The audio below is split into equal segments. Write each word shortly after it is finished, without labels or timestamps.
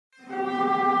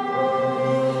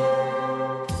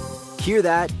Hear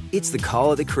that? It's the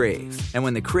call of the Crave. And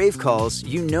when the Crave calls,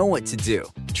 you know what to do.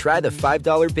 Try the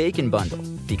 $5 Bacon Bundle.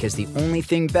 Because the only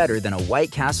thing better than a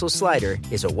White Castle slider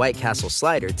is a White Castle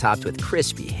slider topped with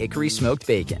crispy hickory smoked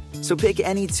bacon. So pick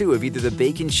any two of either the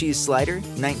Bacon Cheese Slider,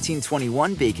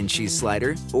 1921 Bacon Cheese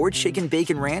Slider, or Chicken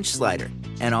Bacon Ranch Slider.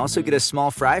 And also get a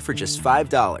small fry for just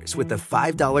 $5 with the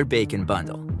 $5 Bacon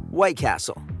Bundle. White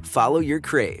Castle. Follow your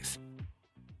crave.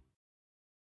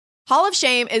 Hall of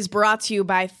Shame is brought to you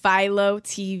by Philo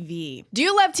TV. Do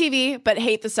you love TV but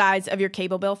hate the size of your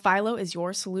cable bill? Philo is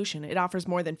your solution. It offers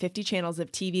more than 50 channels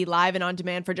of TV live and on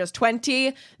demand for just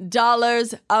 $20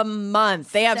 a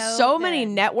month. They have so many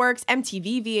networks,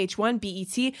 MTV, VH1,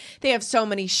 BET. They have so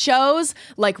many shows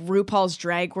like RuPaul's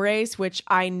Drag Race, which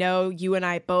I know you and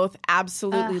I both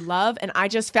absolutely love. And I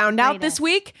just found out this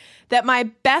week that my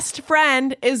best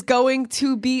friend is going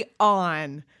to be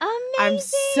on.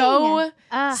 Amazing.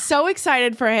 I'm so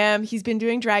excited for him. He's been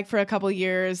doing drag for a couple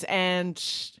years, and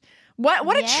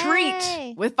what a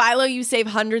treat. With Philo, you save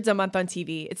hundreds a month on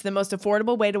TV. It's the most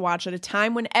affordable way to watch at a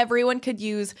time when everyone could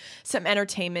use some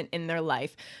entertainment in their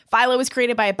life. Philo was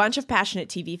created by a bunch of passionate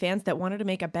TV fans that wanted to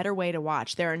make a better way to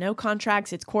watch. There are no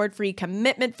contracts. It's cord-free,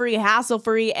 commitment-free,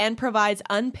 hassle-free, and provides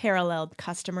unparalleled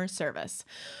customer service.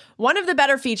 One of the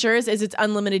better features is its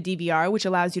unlimited DVR, which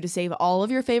allows you to save all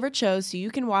of your favorite shows so you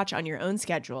can watch on your own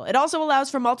schedule. It also allows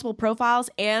for multiple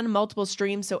profiles and multiple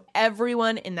streams so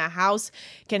everyone in the house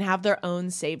can have their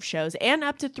own saved shows and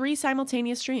up to 3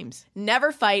 simultaneous streams.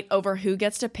 Never fight over who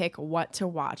gets to pick what to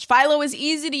watch. Philo is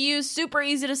easy to use, super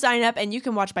easy to sign up, and you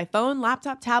can watch by phone,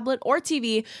 laptop, tablet, or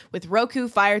TV with Roku,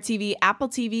 Fire TV, Apple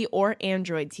TV, or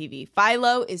Android TV.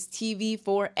 Philo is TV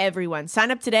for everyone.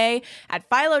 Sign up today at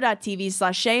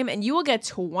philo.tv/shame and you will get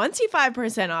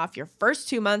 25% off your first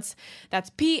 2 months. That's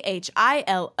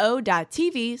philo.tv/shame.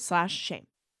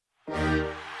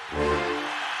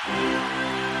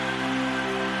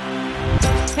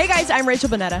 Hey guys, I'm Rachel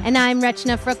Bonetta. And I'm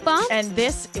Rachna Fruchtbaum. And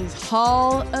this is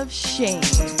Hall of Shame.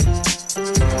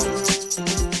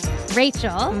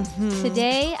 Rachel,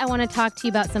 today I want to talk to you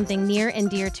about something near and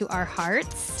dear to our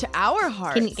hearts. To our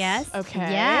hearts? Can you guess?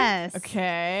 Okay. Yes.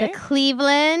 Okay. The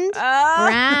Cleveland Browns.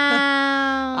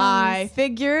 I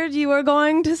figured you were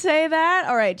going to say that.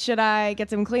 All right. Should I get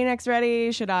some Kleenex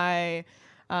ready? Should I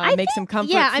make some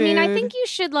comfort food? I mean, I think you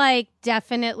should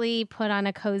definitely put on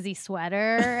a cozy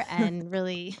sweater and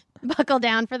really buckle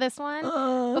down for this one.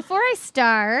 Before I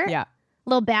start, a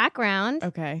little background.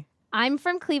 Okay. I'm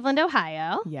from Cleveland,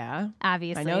 Ohio. Yeah.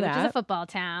 Obviously, I know that. Which is a football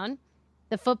town.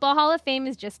 The Football Hall of Fame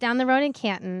is just down the road in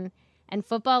Canton, and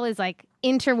football is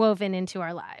interwoven into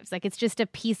our lives. It's just a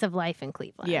piece of life in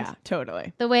Cleveland. Yeah,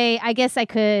 totally. The way I guess I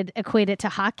could equate it to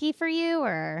hockey for you,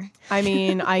 or I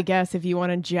mean, I guess if you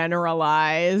want to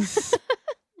generalize.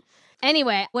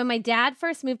 Anyway, when my dad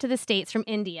first moved to the States from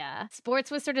India, sports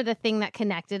was sort of the thing that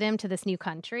connected him to this new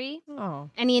country.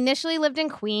 Oh. And he initially lived in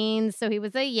Queens, so he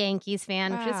was a Yankees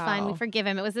fan, which is fine. We forgive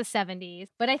him. It was the 70s.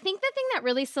 But I think the thing that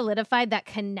really solidified that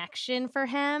connection for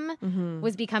him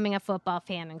was becoming a football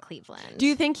fan in Cleveland. Do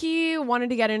you think he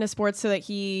wanted to get into sports so that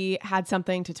he had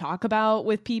something to talk about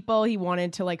with people? He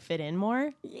wanted to fit in more?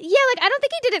 Yeah, I don't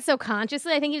think he did it so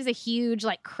consciously. I think he was a huge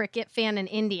cricket fan in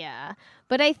India.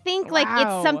 But I think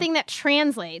it's something that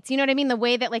translates. You know what I mean? The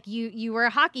way that you were a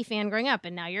hockey fan growing up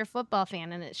and now you're a football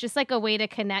fan, and it's just a way to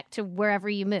connect to wherever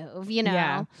you move, you know?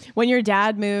 Yeah. When your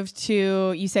dad moved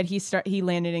to, you said he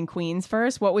landed in Queens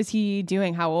first. What was he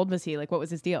doing? How old was he? What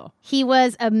was his deal? He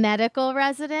was a medical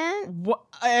resident. What?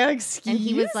 Excuse and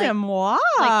he was him. Wow.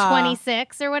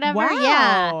 26 or whatever. Wow.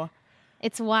 Yeah.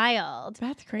 It's wild.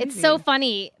 That's crazy. It's so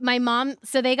funny. My mom,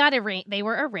 so they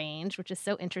were arranged, which is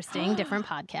so interesting, different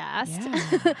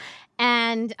podcast. Yeah.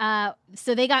 And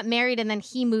so they got married, and then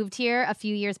he moved here a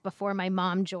few years before my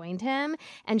mom joined him.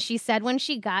 And she said when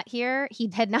she got here, he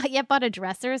had not yet bought a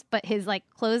dressers, but his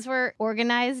clothes were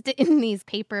organized in these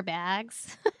paper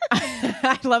bags.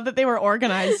 I love that they were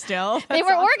organized still. They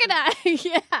were organized.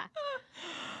 Yeah.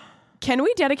 Can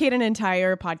we dedicate an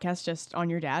entire podcast just on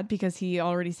your dad? Because he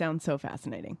already sounds so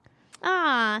fascinating.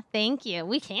 Ah, thank you.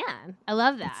 We can. I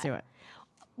love that. Let's do it.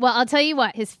 Well, I'll tell you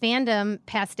what, his fandom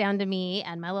passed down to me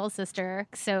and my little sister.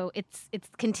 So it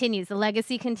continues. The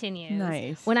legacy continues.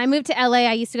 Nice. When I moved to LA,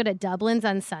 I used to go to Dublin's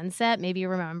on Sunset. Maybe you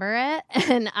remember it.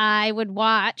 And I would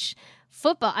watch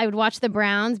football. I would watch the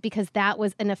Browns because that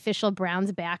was an official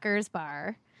Browns backers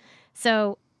bar.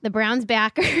 So the Browns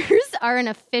backers are an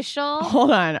official...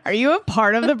 Hold on. Are you a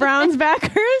part of the Browns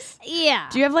backers? Yeah.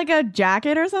 Do you have a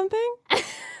jacket or something?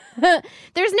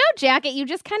 There's no jacket. You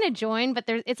just kind of join, but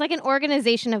it's an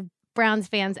organization of Browns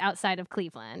fans outside of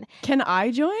Cleveland. Can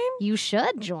I join? You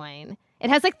should join. It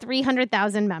has like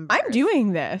 300,000 members. I'm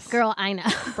doing this. Girl, I know.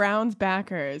 Browns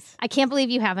backers. I can't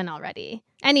believe you haven't already.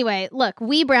 Anyway, look,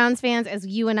 we Browns fans, as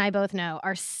you and I both know,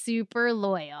 are super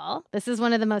loyal. This is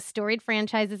one of the most storied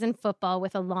franchises in football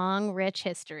with a long, rich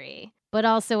history, but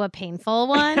also a painful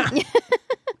one.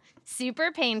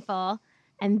 Super painful.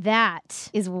 And that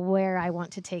is where I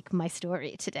want to take my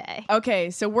story today.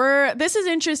 Okay, so this is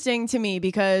interesting to me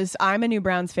because I'm a new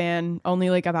Browns fan,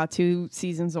 only like about 2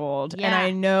 seasons old. Yeah. And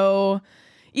I know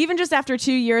even just after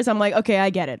 2 years, I'm like, okay, I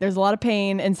get it. There's a lot of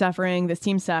pain and suffering. This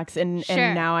team sucks. And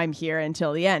now I'm here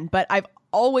until the end. But I've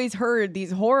always heard these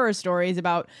horror stories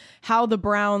about how the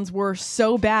Browns were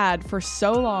so bad for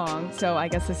so long. So I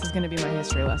guess this is going to be my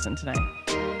history lesson tonight.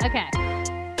 Okay.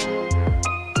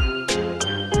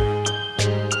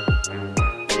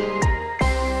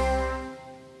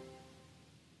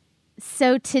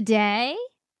 So today,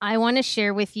 I want to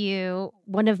share with you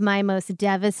one of my most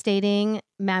devastating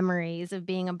memories of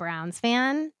being a Browns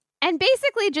fan. And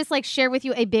basically just like share with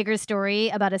you a bigger story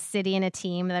about a city and a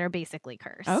team that are basically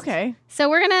cursed. Okay.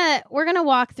 So we're gonna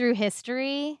walk through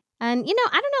history and, I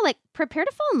don't know, like prepare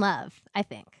to fall in love, I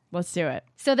think. Let's do it.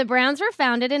 So the Browns were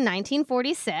founded in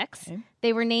 1946. Okay.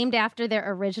 They were named after their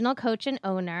original coach and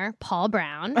owner, Paul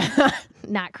Brown.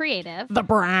 Not creative. The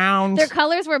Browns. Their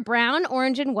colors were brown,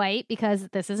 orange, and white because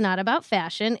this is not about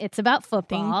fashion. It's about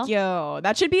football. Thank you.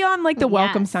 That should be on like the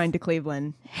welcome sign to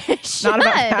Cleveland. Should. Not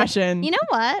about fashion. You know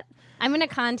what? I'm going to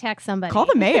contact somebody. Call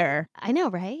the mayor. I know,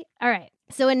 right? All right.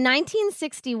 So in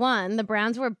 1961, the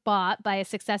Browns were bought by a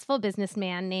successful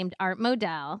businessman named Art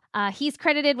Modell. He's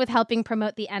credited with helping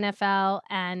promote the NFL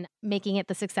and making it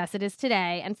the success it is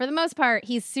today. And for the most part,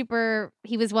 he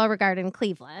was well regarded in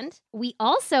Cleveland. We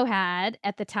also had,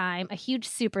 at the time, a huge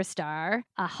superstar,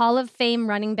 a Hall of Fame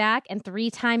running back, and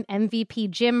 3-time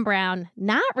MVP Jim Brown,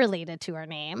 not related to our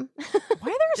name.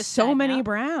 Why are there so many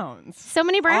Browns? So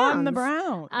many Browns. On the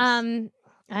Browns.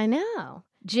 I know.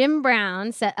 Jim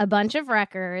Brown set a bunch of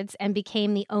records and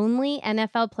became the only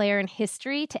NFL player in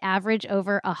history to average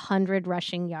over 100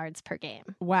 rushing yards per game.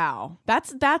 Wow.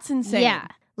 That's insane. Yeah.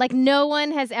 Like no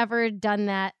one has ever done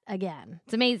that again.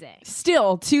 It's amazing.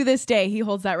 Still, to this day, he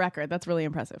holds that record. That's really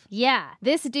impressive. Yeah.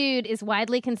 This dude is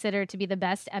widely considered to be the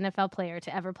best NFL player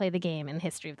to ever play the game in the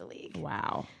history of the league.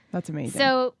 Wow. That's amazing.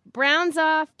 So Brown's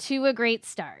off to a great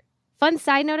start. Fun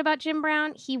side note about Jim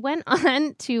Brown, he went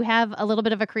on to have a little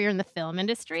bit of a career in the film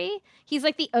industry. He's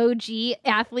like the OG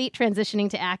athlete transitioning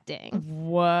to acting.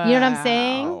 Wow. You know what I'm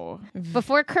saying?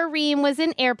 Before Kareem was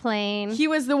in Airplane. He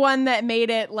was the one that made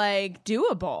it like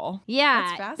doable. Yeah.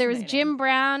 That's fascinating. There was Jim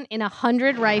Brown in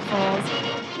 100 Rifles.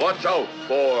 Watch out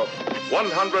for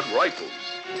 100 Rifles.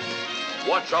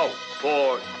 Watch out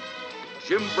for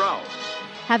Jim Brown.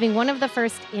 Having one of the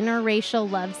first interracial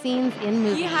love scenes in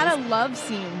movies. He had a love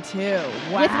scene too.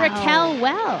 Wow. With Raquel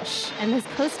Welch. And his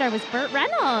co-star was Burt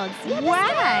Reynolds. Yeah,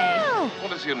 wow.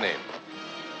 What is your name?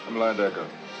 I'm Linebacker.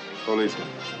 Policeman.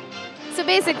 So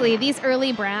basically, these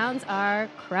early Browns are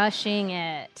crushing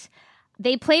it.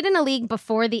 They played in a league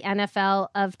before the NFL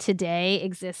of today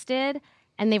existed,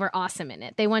 and they were awesome in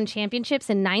it. They won championships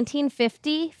in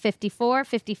 1950, 54,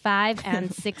 55,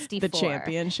 and 64. The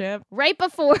championship. Right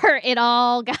before it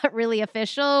all got really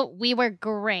official, we were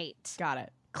great. Got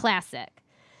it. Classic.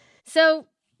 So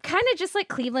kind of just like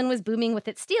Cleveland was booming with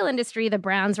its steel industry, the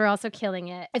Browns were also killing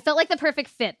it. It felt like the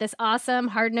perfect fit, this awesome,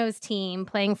 hard-nosed team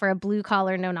playing for a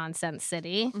blue-collar, no-nonsense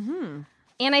city. Mm-hmm.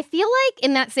 And I feel like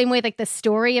in that same way, like the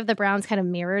story of the Browns kind of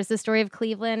mirrors the story of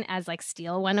Cleveland as like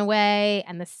steel went away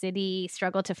and the city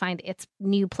struggled to find its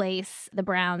new place. The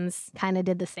Browns kind of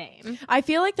did the same. I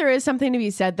feel like there is something to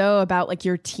be said, though, about like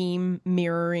your team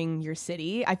mirroring your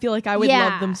city. I feel like I would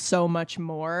love them so much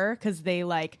more because they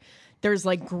like... There's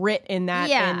like grit in that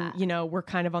and, we're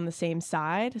kind of on the same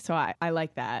side. So I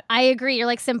like that. I agree. You're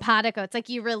like simpatico. It's like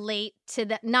you relate to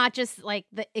the, not just like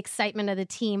the excitement of the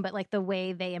team, but like the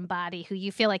way they embody who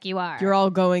you feel like you are. You're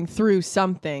all going through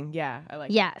something. Yeah, I like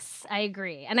that. Yes, I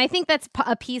agree. And I think that's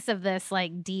a piece of this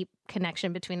like deep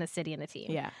connection between the city and the team.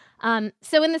 Yeah.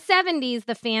 So in the 70s,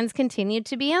 the fans continued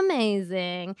to be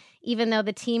amazing, even though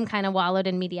the team kind of wallowed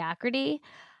in mediocrity.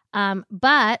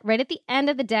 But right at the end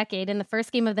of the decade, in the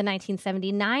first game of the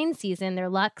 1979 season, their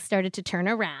luck started to turn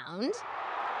around.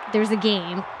 There's a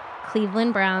game,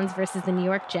 Cleveland Browns versus the New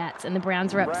York Jets, and the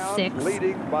Browns were up 6,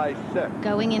 leading by 6,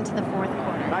 going into the fourth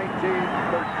quarter.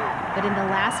 19-13. But in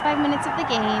the last 5 minutes of the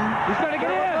game, He's going to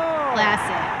get in.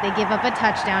 classic, they give up a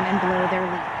touchdown and blow their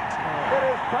lead. It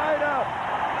is tied up.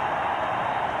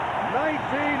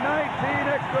 19-19,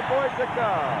 extra point to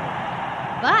come.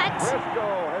 But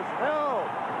Briscoe has held.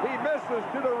 He misses.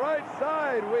 passes to the right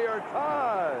side. We are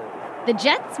tied. The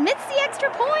Jets missed the extra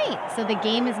point, so the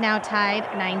game is now tied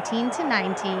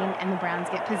 19-19, and the Browns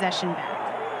get possession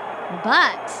back.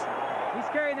 But he's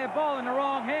carrying that ball in the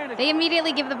wrong hand. They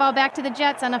immediately give the ball back to the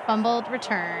Jets on a fumbled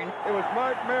return. It was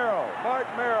Mark Merrill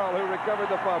who recovered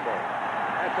the fumble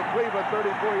at the Cleveland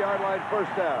 34-yard line,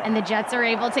 first down. And the Jets are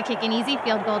able to kick an easy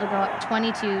field goal to go up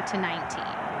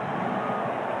 22-19.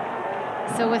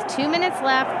 So with 2 minutes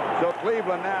left, so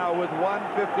Cleveland now with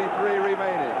 1:53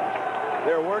 remaining.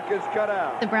 Their work is cut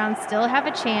out. The Browns still have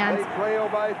a chance. They trail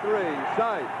by 3.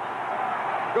 Sight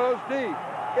goes deep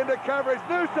into coverage.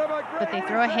 Newsome, but they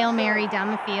throw a Hail Mary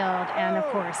down the field, and of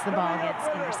course the ball gets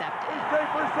intercepted.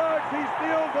 He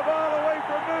steals the ball away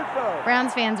from Newsome.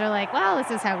 Browns fans are like, well, this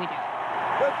is how we do it.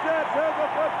 The Jets have the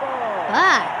football.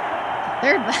 But,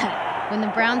 third but, when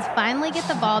the Browns finally get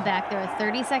the ball back, there are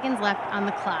 30 seconds left on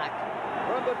the clock.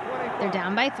 They're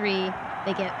down by 3.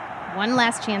 They get one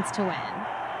last chance to win.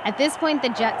 At this point, the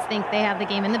Jets think they have the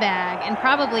game in the bag, and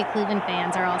probably Cleveland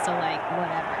fans are also like,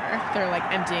 whatever. They're like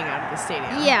emptying out of the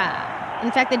stadium. Yeah.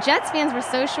 In fact, the Jets fans were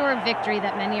so sure of victory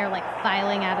that many are like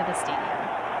filing out of the stadium.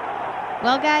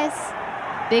 Well, guys,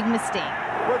 big mistake.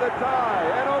 For the tie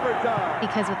and overtime.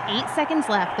 Because with 8 seconds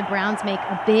left, the Browns make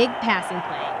a big passing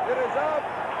play. It is up.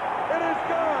 It is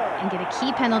good. And get a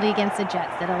key penalty against the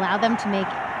Jets that allow them to make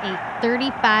a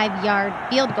 35-yard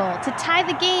field goal to tie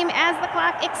the game as the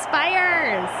clock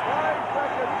expires. 5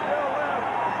 seconds still left.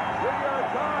 We are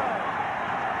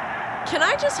tied. Can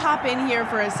I just hop in here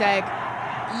for a sec?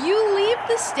 You leave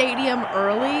the stadium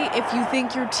early if you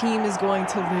think your team is going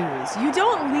to lose. You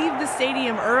don't leave the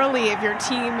stadium early if your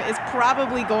team is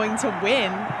probably going to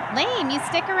win. Lame. You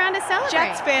stick around to celebrate.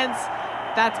 Jets fans,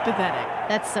 that's pathetic.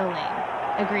 That's so lame.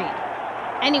 Agreed.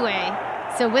 Anyway,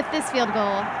 so with this field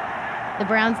goal, the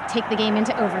Browns take the game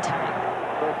into overtime.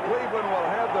 So Cleveland will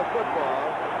have the football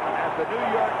at the New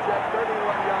York Jets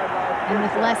 31-yard line. And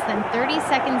with less than 30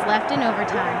 seconds left in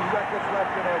overtime,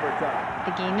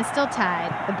 the game is still tied.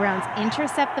 The Browns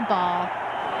intercept the ball.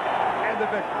 And the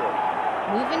victory.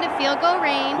 Move into field goal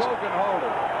range. Logan Holden.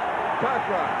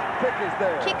 Cockroach. Kick is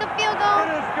there. Kick a field goal.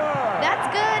 It is good. That's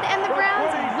good, and the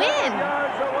Browns win.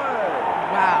 Yards away.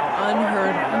 Wow,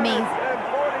 unheard of. Amazing. And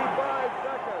 45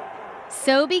 seconds.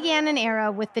 So began an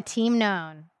era with the team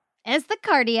known as the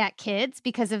Cardiac Kids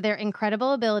because of their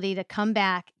incredible ability to come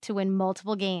back to win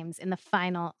multiple games in the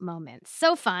final moments.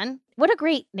 So fun. What a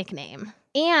great nickname.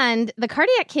 And the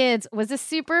Cardiac Kids was a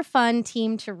super fun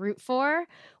team to root for.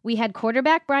 We had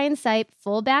quarterback Brian Sipe,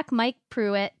 fullback Mike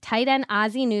Pruitt, tight end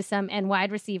Ozzie Newsome, and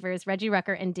wide receivers Reggie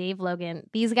Rucker and Dave Logan.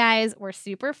 These guys were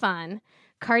super fun.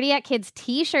 Cardiac Kids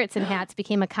t-shirts and hats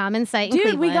became a common sight in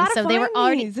Cleveland. We gotta so find they were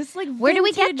already these. This is like where do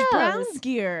we get vintage those? Browns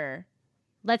gear.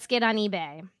 Let's get on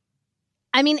eBay.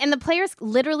 I mean, and the players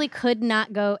literally could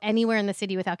not go anywhere in the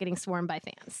city without getting swarmed by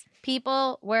fans.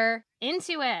 People were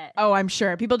into it. Oh, I'm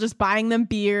sure. People just buying them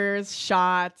beers,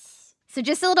 shots. So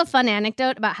just a little fun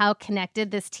anecdote about how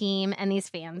connected this team and these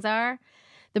fans are.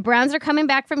 The Browns are coming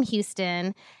back from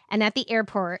Houston, and at the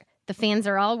airport, the fans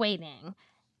are all waiting.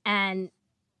 And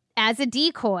as a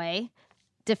decoy,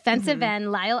 defensive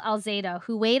end Lyle Alzado,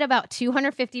 who weighed about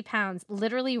 250 pounds,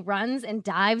 literally runs and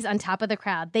dives on top of the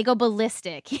crowd. They go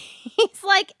ballistic. He's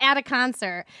like at a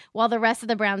concert while the rest of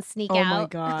the Browns sneak out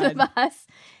the bus.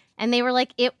 And they were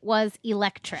like, it was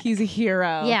electric. He's a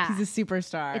hero. Yeah. He's a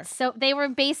superstar. So they were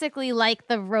basically like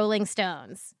the Rolling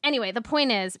Stones. Anyway, the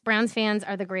point is, Browns fans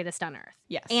are the greatest on earth.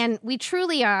 Yes. And we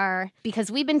truly are,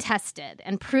 because we've been tested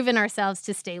and proven ourselves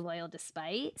to stay loyal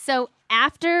despite. So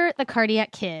after the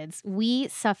Cardiac Kids, we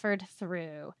suffered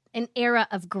through an era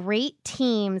of great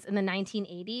teams in the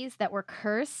 1980s that were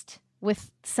cursed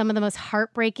with some of the most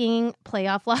heartbreaking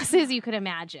playoff losses you could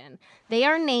imagine. They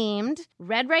are named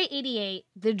Red Right 88,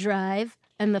 The Drive,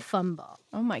 and The Fumble.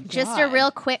 Oh my God. Just a real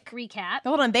quick recap.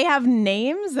 Hold on, they have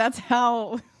names? That's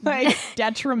how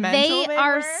detrimental they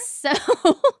are were? So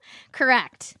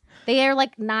correct. They are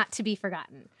like not to be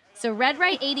forgotten. So Red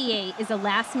Right 88 is a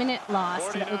last-minute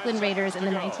loss to the Oakland Raiders in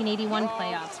the 1981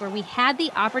 playoffs, where we had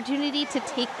the opportunity to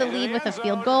take the lead with a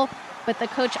field goal, but the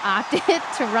coach opted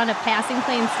to run a passing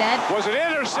play instead. Was it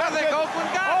intercepted?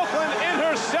 Oakland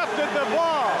intercepted the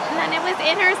ball. And then it was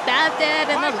intercepted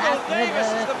in the last Davis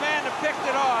minute. is the man that picked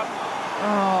it off.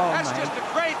 Oh, That's just a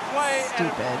great play and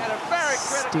a very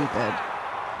critical. Stupid.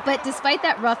 But despite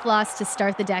that rough loss to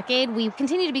start the decade, we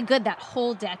continued to be good that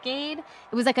whole decade.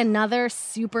 It was like another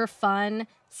super fun,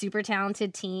 super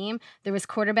talented team. There was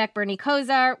quarterback Bernie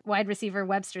Kosar, wide receiver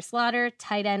Webster Slaughter,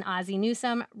 tight end Ozzie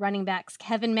Newsome, running backs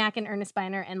Kevin Mack and Ernest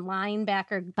Biner, and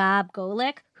linebacker Bob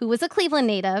Golick, who was a Cleveland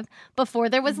native. Before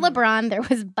there was LeBron, there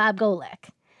was Bob Golick.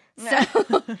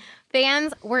 So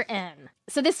fans were in.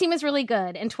 So this team is really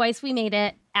good. And twice we made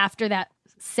it after that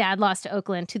sad loss to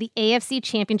Oakland to the AFC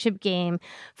Championship game.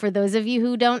 For those of you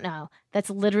who don't know, that's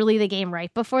literally the game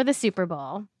right before the Super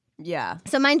Bowl. Yeah.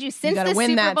 So mind you, since the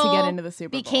win Super that Bowl to get into the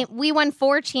Super Bowl. We won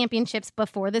 4 championships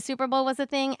before the Super Bowl was a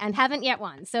thing and haven't yet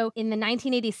won. So in the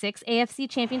 1986 AFC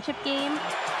Championship game,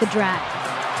 the drive.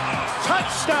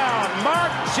 Touchdown,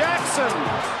 Mark Jackson.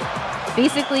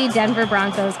 Basically, Denver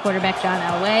Broncos quarterback John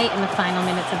Elway in the final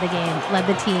minutes of the game led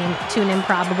the team to an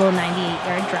improbable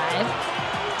 98-yard drive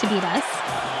to beat us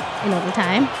in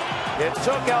overtime. It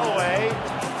took Elway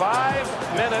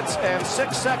 5 minutes and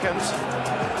 6 seconds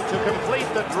to complete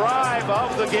the drive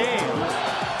of the game.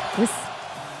 It was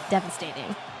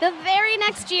devastating. The very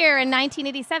next year, in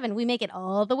 1987, we make it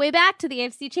all the way back to the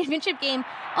AFC Championship game,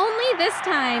 only this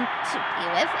time to be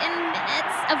within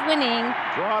minutes of winning.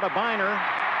 Draw to Biner.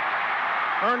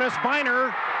 Ernest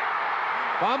Biner.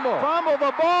 Fumble. Fumble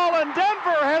the ball, and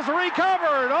Denver has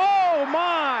recovered. Oh,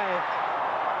 my.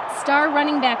 Star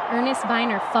running back Ernest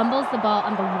Biner fumbles the ball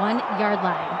on the 1-yard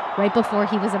line right before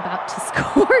he was about to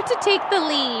score to take the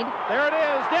lead. There it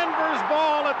is, Denver's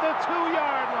ball at the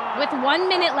 2-yard line. With 1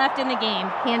 minute left in the game,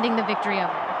 handing the victory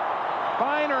over.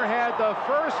 Biner had the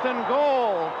first and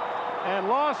goal and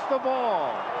lost the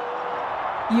ball.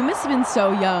 You must have been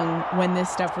so young when this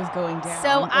stuff was going down.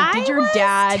 So did your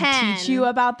dad 10. teach you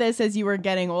about this as you were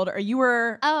getting older? Or you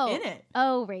were in it?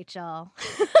 Oh, Rachel.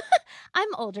 I'm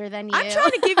older than you. I'm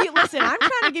trying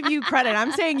to give you credit.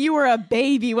 I'm saying you were a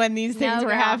baby when these things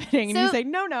were happening. And you say,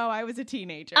 no, I was a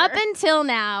teenager. Up until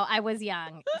now, I was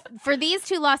young. For these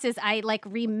 2 losses, I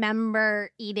remember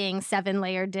eating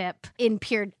 7-layer dip in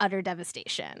pure, utter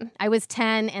devastation. I was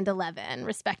 10 and 11,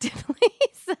 respectively.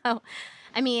 So,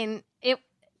 I mean,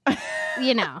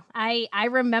 I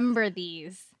remember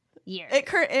these years. It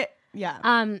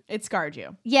scarred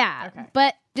you. Yeah. Okay.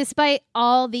 But despite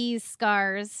all these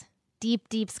scars,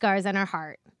 deep scars on our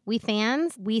heart, we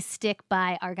fans, we stick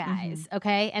by our guys,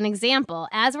 okay? An example,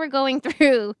 as we're going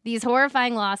through these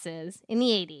horrifying losses in the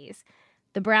 80s,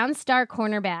 the Browns star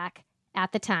cornerback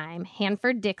at the time,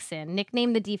 Hanford Dixon,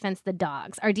 nicknamed the defense the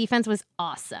Dogs. Our defense was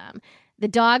awesome. The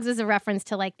Dogs was a reference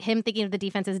to him thinking of the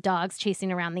defense as dogs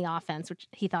chasing around the offense, which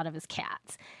he thought of as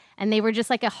cats. And they were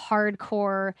just a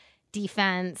hardcore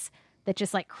defense that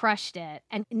just crushed it.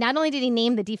 And not only did he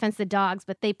name the defense the Dogs,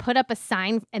 but they put up a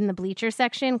sign in the bleacher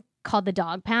section called the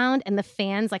Dog Pound, and the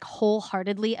fans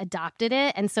wholeheartedly adopted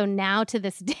it. And so now to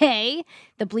this day,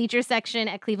 the bleacher section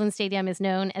at Cleveland Stadium is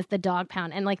known as the Dog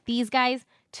Pound. And these guys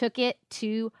took it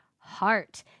to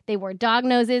heart. They wore dog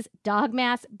noses, dog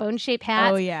masks, bone-shaped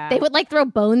hats. Oh, yeah. They would throw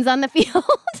bones on the field.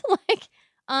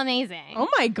 Amazing. Oh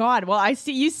my God. Well,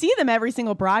 you see them every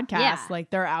single broadcast. Yeah.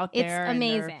 They're out there. It's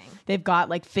amazing. They've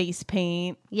got face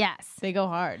paint. Yes. They go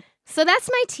hard. So that's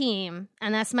my team,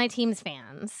 and that's my team's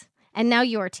fans. And now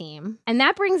your team. And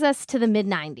that brings us to the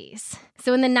mid-90s.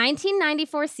 So in the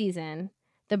 1994 season,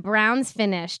 the Browns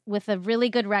finished with a really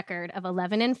good record of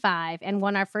 11-5 and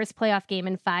won our first playoff game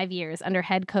in 5 years under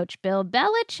head coach Bill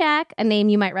Belichick, a name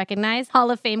you might recognize,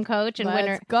 Hall of Fame coach and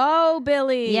winner. Let's go,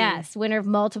 Billy. Yes, winner of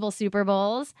multiple Super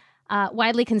Bowls.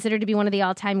 Widely considered to be one of the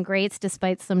all-time greats,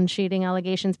 despite some cheating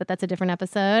allegations, but that's a different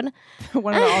episode.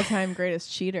 One of the all-time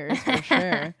greatest cheaters, for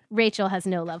sure. Rachel has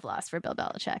no love lost for Bill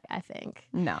Belichick, I think.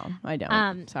 No, I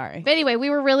don't. Sorry. But anyway, we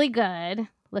were really good.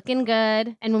 Looking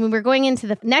good. And when we were going into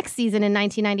the next season in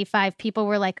 1995, people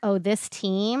were like, oh, this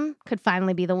team could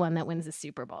finally be the one that wins the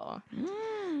Super Bowl.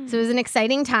 So it was an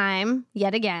exciting time,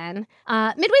 yet again.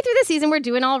 Midway through the season, we're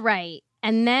doing all right.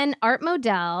 And then Art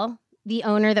Modell, the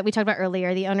owner that we talked about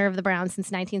earlier, the owner of the Browns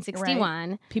since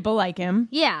 1961. Right. People like him.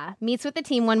 Yeah. Meets with the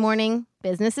team one morning,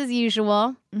 business as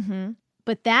usual. Mm-hmm.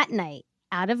 But that night,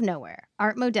 out of nowhere,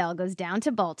 Art Modell goes down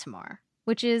to Baltimore,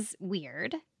 which is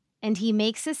weird. And he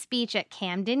makes a speech at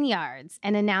Camden Yards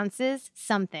and announces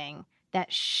something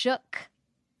that shook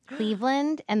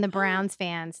Cleveland and the Browns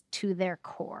fans to their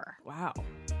core. Wow.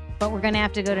 But we're going to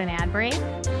have to go to an ad break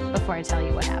before I tell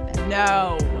you what happened.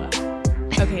 No.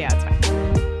 Okay, yeah, it's fine.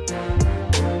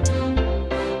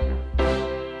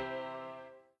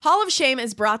 Hall of Shame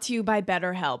is brought to you by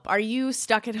BetterHelp. Are you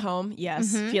stuck at home?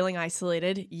 Yes. Feeling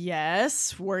isolated?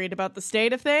 Yes. Worried about the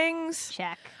state of things?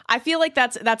 Check. I feel like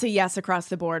that's a yes across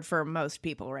the board for most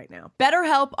people right now.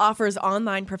 BetterHelp offers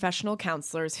online professional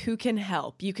counselors who can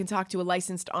help. You can talk to a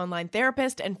licensed online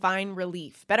therapist and find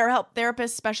relief. BetterHelp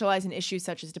therapists specialize in issues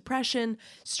such as depression,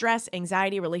 stress,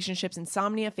 anxiety, relationships,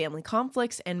 insomnia, family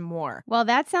conflicts, and more. Well,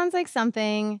 that sounds like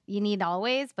something you need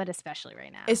always, but especially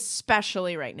right now.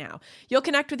 Especially right now. You'll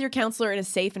connect with your counselor in a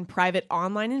safe and private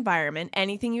online environment.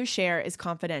 Anything you share is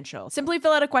confidential. Simply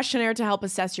fill out a questionnaire to help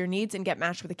assess your needs and get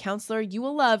matched with a counselor you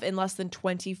will love in less than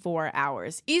 24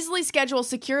 hours. Easily schedule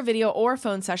secure video or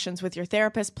phone sessions with your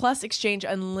therapist, plus exchange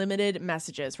unlimited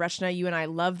messages. Rachna, you and I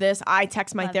love this. I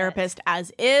text my therapist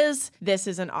as is. This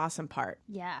is an awesome part.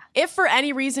 Yeah. If for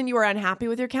any reason you are unhappy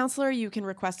with your counselor, you can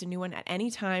request a new one at any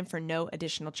time for no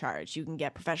additional charge. You can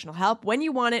get professional help when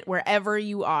you want it, wherever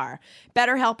you are.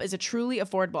 BetterHelp is a truly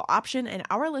affordable option, and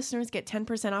our listeners get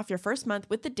 10% off your first month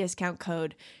with the discount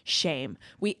code SHAME.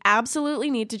 We absolutely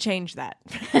need to change that.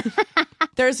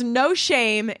 There's no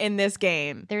shame in this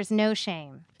game. There's no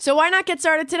shame. So why not get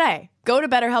started today? Go to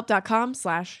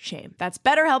betterhelp.com/shame. That's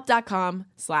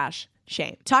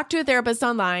betterhelp.com/shame. Talk to a therapist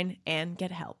online and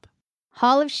get help.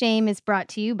 Hall of Shame is brought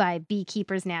to you by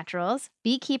Beekeepers Naturals.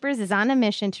 Beekeepers is on a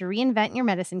mission to reinvent your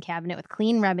medicine cabinet with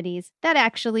clean remedies that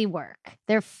actually work.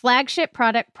 Their flagship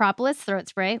product, Propolis Throat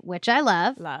Spray, which I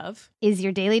love, is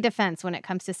your daily defense when it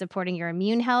comes to supporting your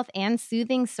immune health and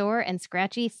soothing sore and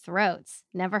scratchy throats.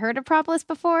 Never heard of Propolis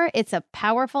before? It's a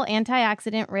powerful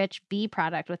antioxidant-rich bee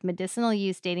product with medicinal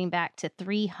use dating back to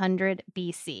 300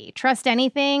 BC. Trust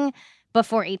anything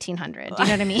before 1800. Do you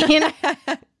know what I mean?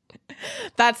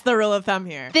 That's the rule of thumb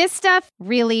here. This stuff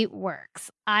really works.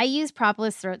 I use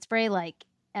Propolis Throat Spray like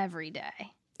every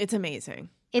day. It's amazing.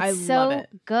 It's so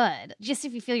good. Just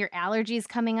if you feel your allergies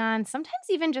coming on, sometimes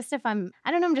even just if I'm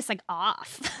just like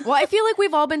off. Well, I feel like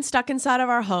we've all been stuck inside of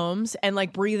our homes and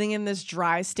like breathing in this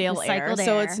dry, stale air.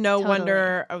 So it's no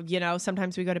wonder,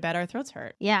 sometimes we go to bed, our throats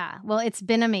hurt. Yeah. Well, it's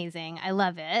been amazing. I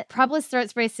love it. Propolis Throat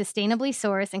Spray is sustainably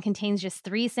sourced and contains just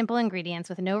 3 simple ingredients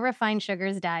with no refined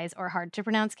sugars, dyes, or hard to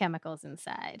pronounce chemicals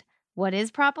inside. What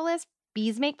is propolis?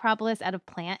 Bees make propolis out of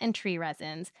plant and tree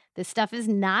resins. This stuff is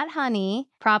not honey.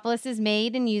 Propolis is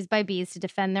made and used by bees to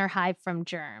defend their hive from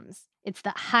germs. It's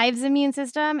the hive's immune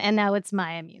system, and now it's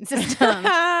my immune system.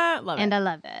 I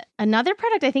love it. Another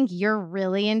product I think you're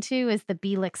really into is the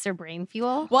Bee Elixir Brain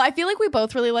Fuel. Well, I feel like we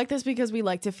both really like this because we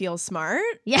like to feel smart.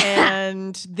 Yeah.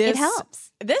 And it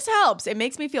helps. This helps. It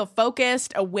makes me feel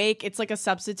focused, awake. It's like a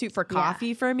substitute for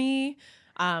coffee for me.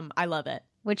 I love it.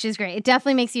 Which is great. It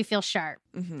definitely makes you feel sharp.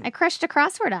 Mm-hmm. I crushed a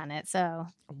crossword on it, so.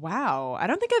 Wow. I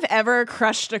don't think I've ever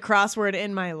crushed a crossword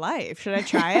in my life. Should I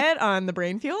try it on the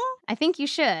Brain Fuel? I think you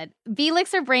should. Bee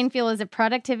Elixir Brain Fuel is a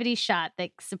productivity shot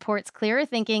that supports clearer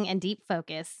thinking and deep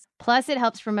focus. Plus, it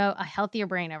helps promote a healthier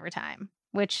brain over time.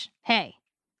 Which, hey,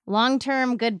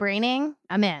 long-term good braining,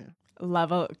 I'm in.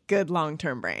 Love a good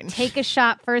long-term brain. Take a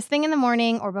shot first thing in the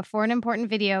morning or before an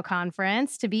important video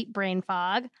conference to beat brain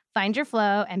fog, find your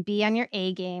flow, and be on your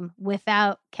A game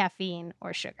without caffeine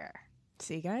or sugar.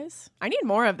 See, guys? I need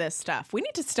more of this stuff. We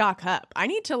need to stock up. I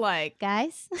need to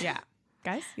Guys? Yeah.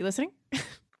 Guys, you listening?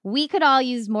 We could all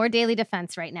use more daily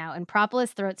defense right now, and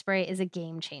Propolis Throat Spray is a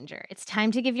game changer. It's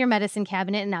time to give your medicine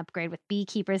cabinet an upgrade with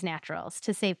Beekeepers Naturals.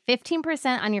 To save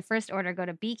 15% on your first order, go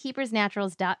to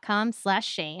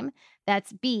beekeepersnaturals.com/shame.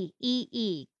 That's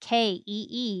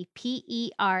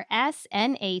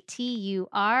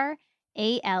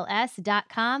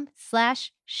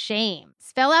Beekeepersnaturals.com/shame.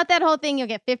 Spell out that whole thing. You'll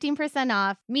get 15%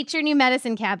 off. Meet your new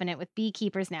medicine cabinet with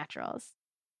Beekeepers Naturals.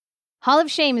 Hall of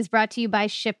Shame is brought to you by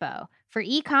Shippo. For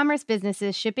e-commerce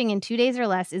businesses, shipping in 2 days or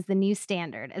less is the new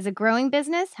standard. As a growing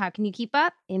business, how can you keep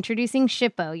up? Introducing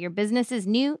Shippo, your business's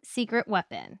new secret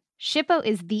weapon. Shippo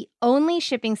is the only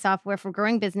shipping software for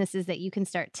growing businesses that you can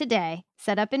start today,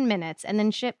 set up in minutes, and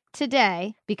then ship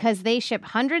today. Because they ship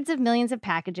hundreds of millions of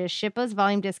packages, Shippo's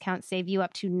volume discounts save you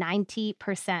up to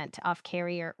 90% off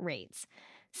carrier rates.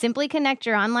 Simply connect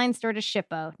your online store to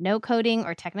Shippo, no coding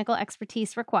or technical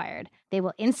expertise required. They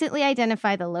will instantly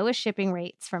identify the lowest shipping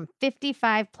rates from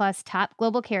 55 plus top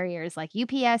global carriers like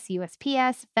UPS,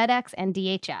 USPS, FedEx, and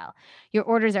DHL. Your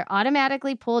orders are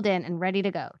automatically pulled in and ready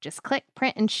to go. Just click,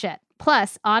 print, and ship.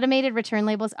 Plus, automated return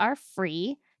labels are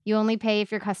free. You only pay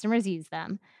if your customers use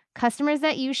them. Customers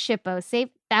that use Shippo save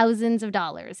thousands of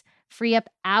dollars, free up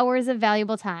hours of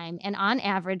valuable time, and on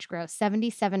average grow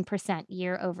 77%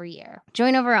 year over year.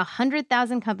 Join over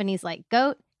 100,000 companies like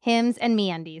Goat, Hims, and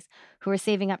MeUndies who are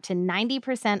saving up to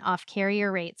 90% off carrier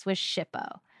rates with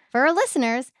Shippo. For our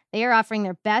listeners, they are offering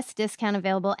their best discount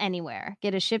available anywhere.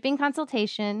 Get a shipping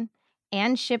consultation,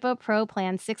 and Shippo Pro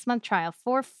Plan 6-month trial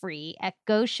for free at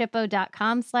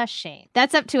goshippo.com/shame.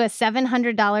 That's up to a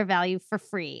 $700 value for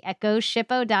free at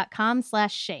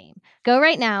goshippo.com/shame. Go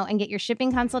right now and get your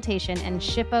shipping consultation and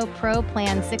Shippo Pro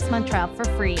Plan 6-month trial for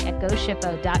free at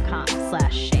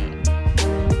goshippo.com/shame.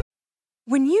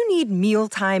 When you need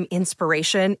mealtime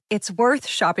inspiration, it's worth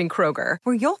shopping Kroger,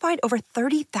 where you'll find over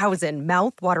 30,000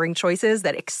 mouth-watering choices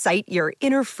that excite your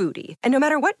inner foodie. And no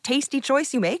matter what tasty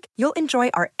choice you make, you'll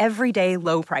enjoy our everyday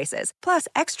low prices, plus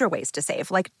extra ways to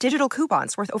save, like digital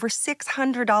coupons worth over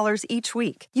 $600 each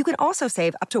week. You can also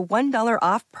save up to $1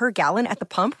 off per gallon at the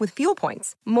pump with fuel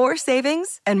points. More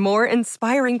savings and more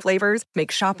inspiring flavors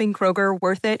make shopping Kroger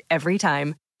worth it every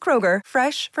time. Kroger,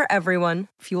 fresh for everyone.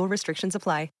 Fuel restrictions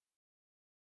apply.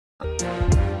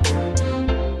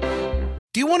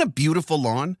 Do you want a beautiful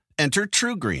lawn? Enter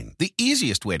TruGreen, the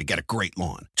easiest way to get a great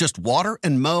lawn. Just water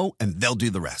and mow, and they'll do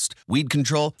the rest. Weed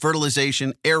control,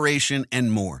 fertilization, aeration,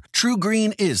 and more.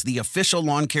 TruGreen is the official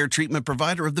lawn care treatment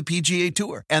provider of the PGA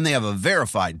Tour, and they have a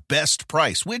verified best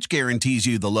price, which guarantees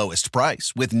you the lowest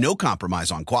price with no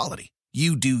compromise on quality.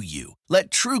 You do you. Let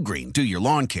TruGreen do your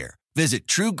lawn care. Visit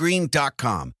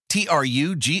TruGreen.com,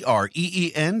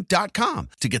 TruGreen.com,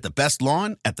 to get the best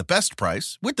lawn at the best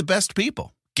price with the best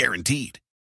people. Guaranteed.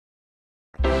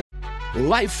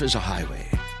 Life is a highway,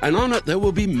 and on it there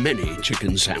will be many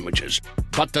chicken sandwiches.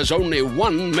 But there's only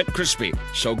one McCrispy.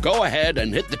 So go ahead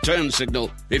and hit the turn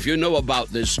signal if you know about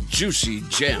this juicy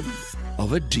gem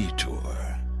of a detour.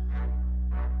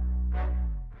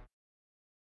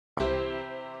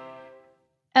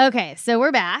 Okay, so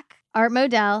we're back. Art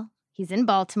Modell, he's in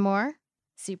Baltimore,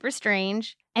 super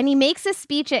strange, and he makes a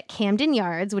speech at Camden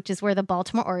Yards, which is where the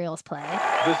Baltimore Orioles play.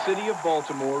 The city of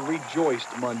Baltimore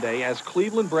rejoiced Monday as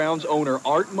Cleveland Browns owner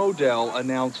Art Modell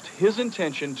announced his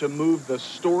intention to move the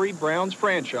storied Browns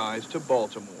franchise to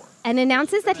Baltimore. And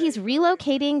announces that he's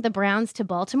relocating the Browns to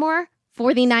Baltimore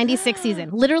for the 96 season,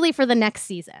 literally for the next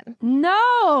season.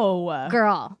 No!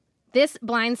 Girl. This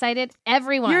blindsided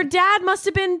everyone. Your dad must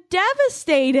have been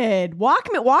devastated. Walk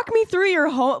me through your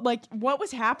home. Like, what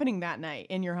was happening that night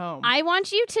in your home? I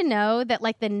want you to know that,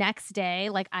 like, the next day,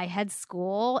 like, I had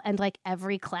school and, like,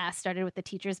 every class started with the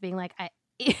teachers being like,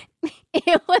 it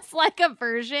was like a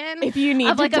version. If you need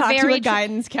of, to like, talk a very to a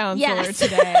guidance counselor yes.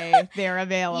 today, they're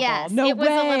available. Yes, no it was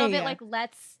way. a little bit like,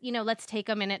 let's take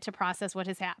a minute to process what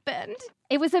has happened.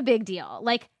 It was a big deal.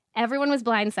 Like, everyone was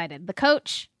blindsided. The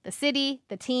coach, the city,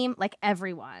 the team, like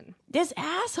everyone. This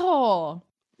asshole.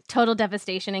 Total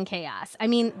devastation and chaos. I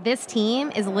mean, this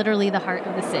team is literally the heart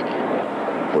of the city.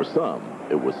 For some,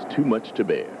 it was too much to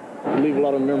bear. You leave a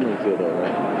lot of memories here, though,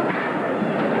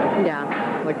 right?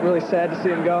 Yeah. Like, really sad to see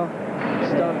him go.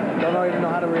 Just don't even know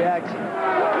how to react.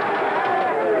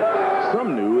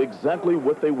 Some knew exactly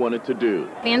what they wanted to do.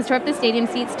 Fans tore up the stadium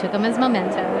seats, took them as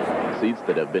mementos. Seats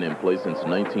that have been in place since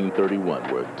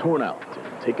 1931 were torn out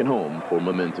and taken home for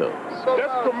mementos.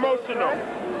 That's promotional.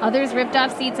 Others ripped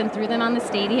off seats and threw them on the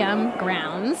stadium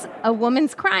grounds. A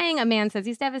woman's crying. A man says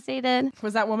he's devastated.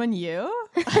 Was that woman you?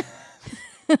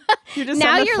 You're just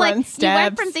now on the you're front like steps. You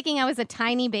went from thinking I was a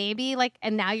tiny baby, like,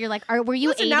 and now you're like, were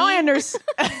you 80? Now I understand.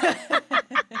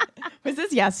 Was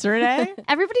this yesterday?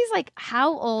 Everybody's like,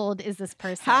 how old is this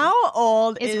person? How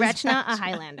old is Rachna a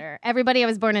Highlander? Everybody, I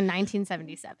was born in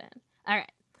 1977. All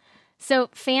right. So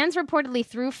fans reportedly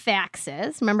threw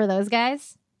faxes. Remember those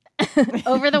guys?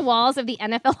 Over the walls of the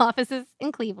NFL offices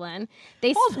in Cleveland.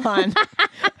 Hold on.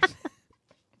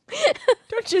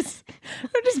 Don't just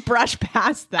brush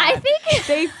past that. I think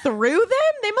they threw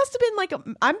them. They must have been like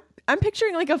I'm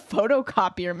picturing like a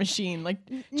photocopier machine. Like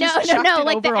no,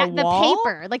 like the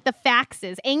paper, like the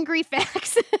faxes, angry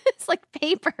faxes, like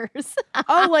papers.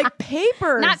 Oh, like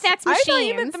papers, not fax machines. I thought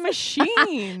you meant the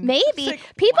machine. Maybe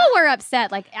like, people were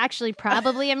upset. Like actually,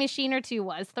 probably a machine or two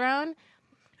was thrown.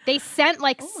 They sent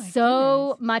like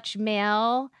much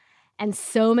mail. And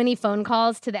so many phone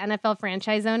calls to the NFL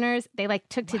franchise owners. They like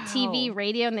took to TV,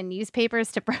 radio, and the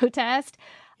newspapers to protest.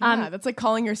 Yeah, that's like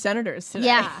calling your senators today.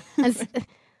 Yeah.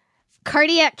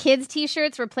 Cardiac Kids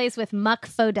t-shirts replaced with Muck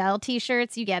Fodell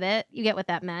t-shirts. You get it. You get what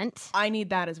that meant. I need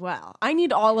that as well. I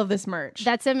need all of this merch.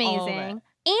 That's amazing.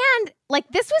 And like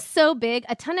this was so big,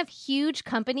 a ton of huge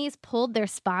companies pulled their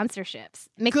sponsorships.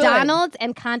 McDonald's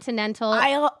and Continental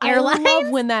Airlines. I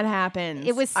love when that happens.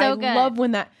 It was so good. I love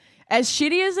when that... As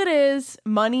shitty as it is,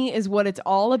 money is what it's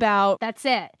all about. That's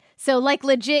it. So like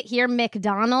legit here,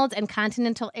 McDonald's and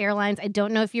Continental Airlines, I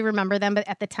don't know if you remember them, but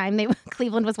at the time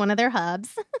Cleveland was one of their hubs.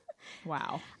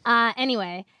 Wow.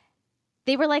 Anyway,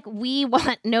 they were like, we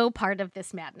want no part of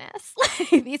this madness.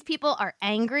 These people are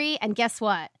angry. And guess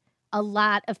what? a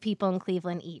lot of people in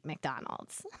Cleveland eat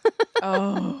McDonald's.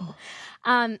 Oh.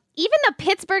 Even the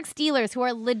Pittsburgh Steelers, who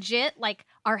are legit, like,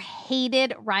 are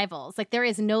hated rivals. Like, there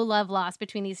is no love lost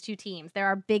between these two teams. They're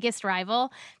our biggest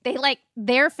rival.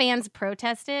 Their fans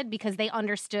protested because they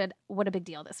understood what a big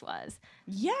deal this was.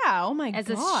 Yeah, oh my God. As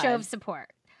a show of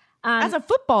support. As a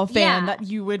football fan, that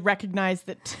you would recognize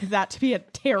that to be a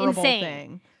terrible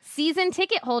thing. Season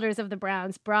ticket holders of the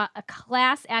Browns brought a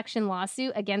class action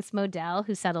lawsuit against Modell,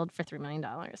 who settled for $3 million.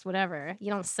 Whatever. You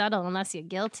don't settle unless you're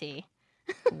guilty.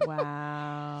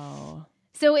 Wow.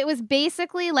 So it was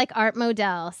basically like Art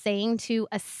Modell saying to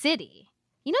a city,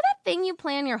 you know that thing you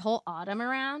plan your whole autumn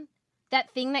around? That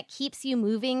thing that keeps you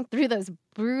moving through those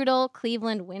brutal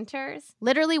Cleveland winters?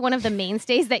 Literally one of the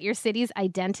mainstays that your city's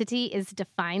identity is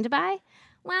defined by?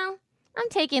 Well, I'm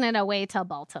taking it away to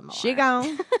Baltimore. She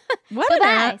gone. What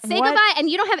Bye-bye. Say goodbye, and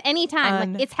you don't have any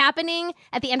time. Like, it's happening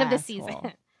at the end of the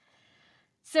season.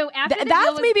 So after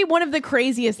that's maybe one of the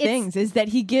craziest things is that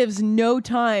he gives no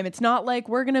time. It's not like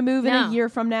we're going to move in a year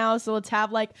from now, so let's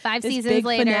have like 5 this seasons big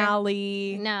later.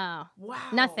 finale. No. Wow.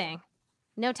 Nothing.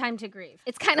 No time to grieve.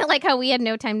 It's kind of like how we had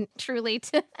no time truly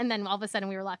to, and then all of a sudden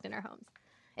we were locked in our homes.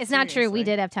 It's not true. We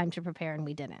did have time to prepare and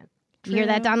we didn't. You hear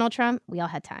that, Donald Trump? We all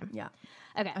had time. Yeah.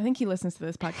 Okay. I think he listens to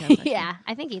this podcast. Yeah,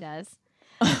 I think he does.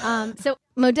 So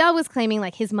Modell was claiming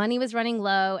like his money was running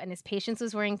low and his patience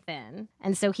was wearing thin.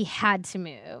 And so he had to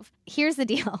move. Here's the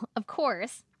deal. Of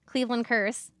course, Cleveland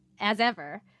curse, as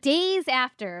ever. Days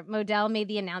after Modell made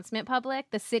the announcement public,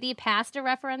 the city passed a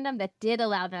referendum that did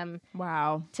allow them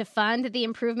to fund the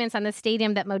improvements on the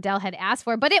stadium that Modell had asked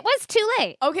for, but it was too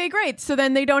late. Okay, great. So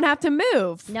then they don't have to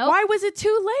move. Nope. Why was it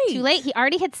too late? Too late. He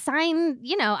already had signed,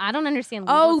 I don't understand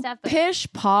legal stuff. But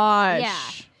pish posh. Yeah.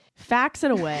 Fax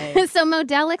it away. So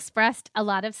Modell expressed a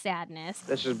lot of sadness.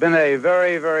 This has been a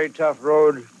very, very tough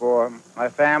road for my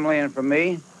family and for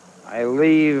me. I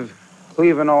leave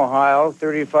Cleveland, Ohio,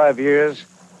 35 years,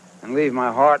 and leave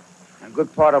my heart, a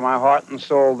good part of my heart and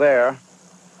soul there.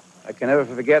 I can never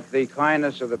forget the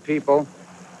kindness of the people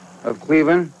of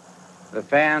Cleveland, the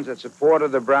fans that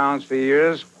supported the Browns for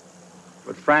years.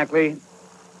 But frankly,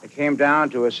 it came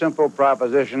down to a simple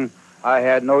proposition. I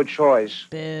had no choice.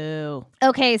 Boo.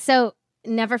 Okay, so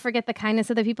never forget the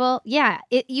kindness of the people. Yeah,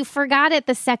 you forgot it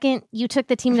the second you took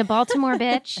the team to Baltimore,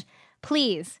 bitch.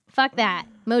 Please, fuck that.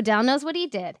 Modell knows what he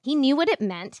did. He knew what it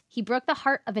meant. He broke the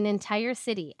heart of an entire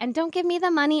city. And don't give me the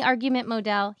money argument,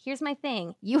 Modell. Here's my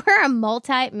thing. You are a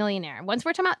multi-millionaire. Once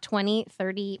we're talking about $20,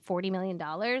 $30, $40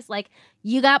 million, like,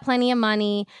 you got plenty of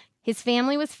money. His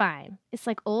family was fine. It's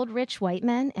like old rich white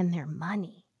men and their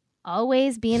money.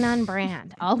 Always being on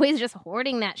brand. Always just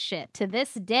hoarding that shit. To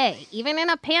this day, even in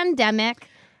a pandemic,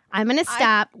 I'm going to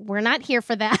stop. We're not here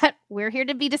for that. We're here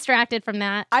to be distracted from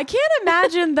that. I can't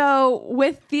imagine, though,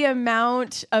 with the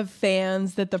amount of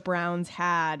fans that the Browns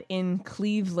had in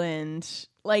Cleveland,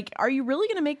 like, are you really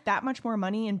going to make that much more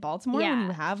money in Baltimore when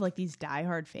you have, like, these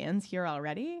diehard fans here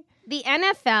already? The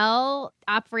NFL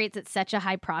operates at such a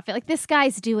high profit. Like, this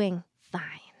guy's doing fine.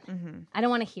 Mm-hmm. I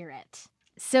don't want to hear it.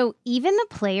 So even the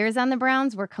players on the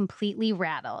Browns were completely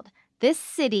rattled. This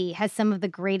city has some of the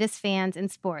greatest fans in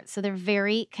sports, so they're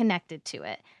very connected to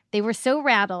it. They were so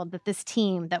rattled that this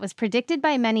team that was predicted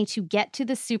by many to get to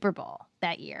the Super Bowl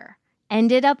that year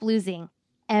ended up losing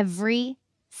every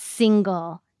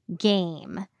single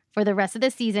game for the rest of the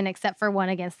season except for one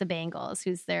against the Bengals,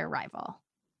 who's their rival.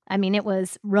 I mean, it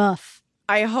was rough.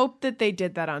 I hope that they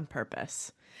did that on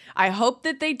purpose. I hope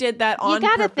that they did that on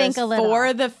purpose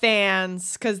for the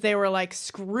fans, because they were like,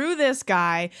 screw this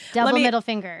guy. Double middle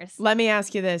fingers. Let me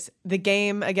ask you this. The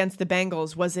game against the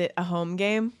Bengals, was it a home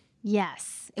game?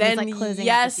 Yes. Then was like closing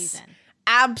out the season.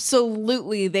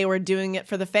 Absolutely. They were doing it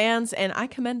for the fans, and I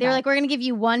commend They were that. like, we're going to give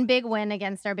you one big win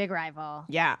against our big rival.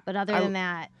 Yeah. But other than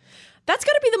that. That's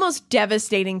got to be the most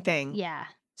devastating thing. Yeah.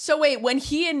 So wait, when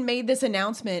he had made this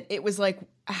announcement, it was like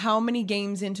how many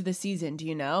games into the season? Do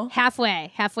you know? Halfway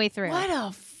through. What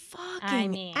a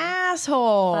fucking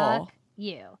asshole. Fuck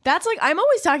you. That's like, I'm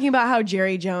always talking about how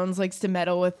Jerry Jones likes to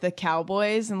meddle with the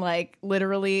Cowboys and like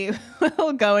literally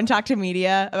will go and talk to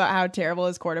media about how terrible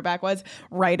his quarterback was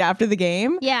right after the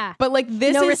game. Yeah. But like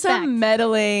this No is respect. some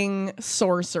meddling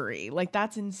sorcery. Like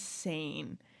that's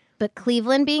insane. But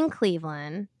Cleveland being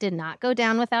Cleveland did not go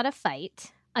down without a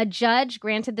fight. A judge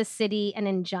granted the city an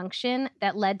injunction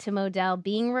that led to Modell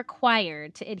being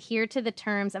required to adhere to the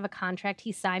terms of a contract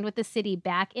he signed with the city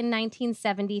back in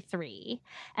 1973.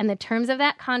 And the terms of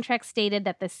that contract stated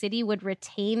that the city would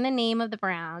retain the name of the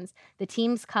Browns, the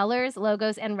team's colors,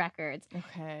 logos, and records.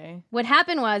 Okay. What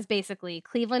happened was basically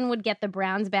Cleveland would get the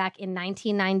Browns back in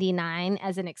 1999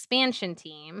 as an expansion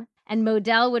team. and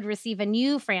Modell would receive a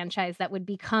new franchise that would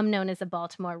become known as the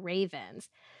Baltimore Ravens.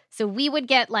 So we would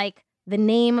get like the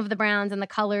name of the Browns and the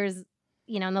colors,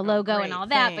 and the logo and all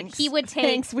that. Thanks. But he would take...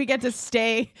 Thanks. We get to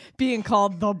stay being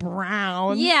called the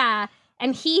Browns. Yeah.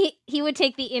 And he would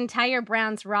take the entire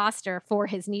Browns roster for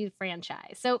his new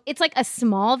franchise. So it's like a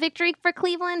small victory for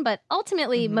Cleveland, but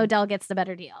ultimately Modell gets the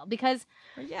better deal because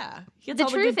he gets the all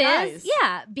truth good guys. is,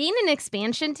 being an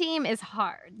expansion team is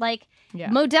hard. Like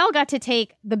Modell got to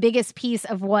take the biggest piece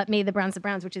of what made the Browns,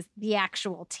 which is the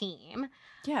actual team.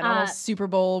 Yeah, not a Super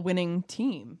Bowl winning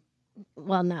team.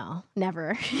 Well, no,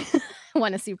 never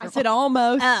won a Super Bowl. I said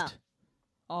almost. Oh.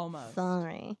 Almost.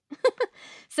 Sorry.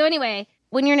 So anyway,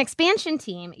 when you're an expansion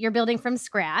team, you're building from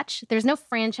scratch. There's no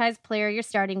franchise player you're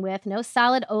starting with, no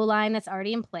solid O-line that's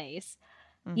already in place.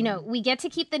 We get to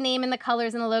keep the name and the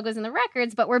colors and the logos and the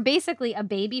records, but we're basically a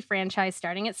baby franchise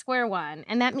starting at square one.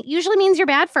 And that usually means you're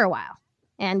bad for a while.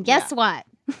 And guess what?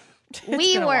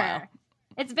 We were.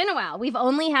 It's been a while. We've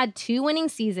only had 2 winning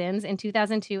seasons in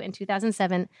 2002 and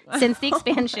 2007 since the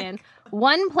expansion.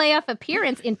 1 playoff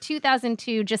appearance in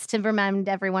 2002, just to remind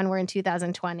everyone we're in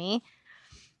 2020.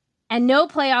 And no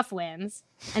playoff wins.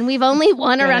 And we've only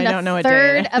won around a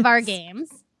third of our games.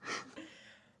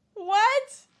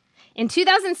 What? In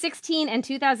 2016 and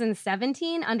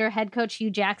 2017, under head coach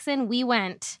Hugh Jackson, we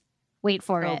went, wait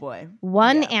for it,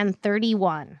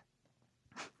 1-31.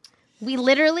 We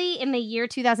literally, in the year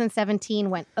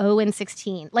 2017, went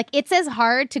 0-16. Like, it's as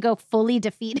hard to go fully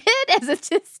defeated as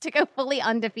it is to go fully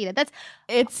undefeated.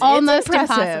 It's almost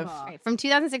impossible. Right. From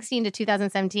 2016 to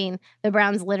 2017, the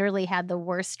Browns literally had the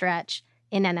worst stretch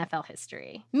in NFL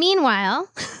history.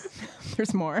 Meanwhile,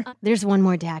 there's more. There's one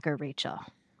more dagger, Rachel.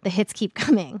 The hits keep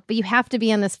coming, but you have to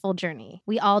be on this full journey.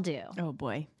 We all do. Oh,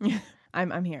 boy.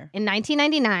 I'm here. In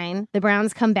 1999, the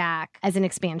Browns come back as an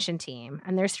expansion team,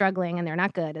 and they're struggling, and they're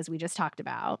not good, as we just talked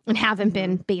about, and haven't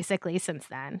been basically since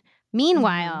then.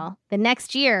 Meanwhile, the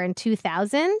next year in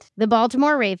 2000, the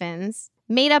Baltimore Ravens,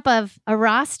 made up of a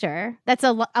roster that's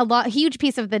a huge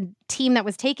piece of the team that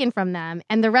was taken from them,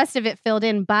 and the rest of it filled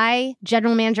in by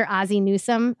general manager Ozzie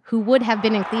Newsome, who would have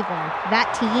been in Cleveland.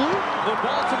 That team, the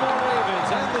Baltimore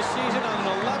Ravens, end the season on an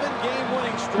 11-game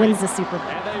winning streak, wins the Super Bowl.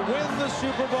 And they win the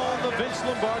Super Bowl, the Vince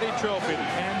Lombardi Trophy.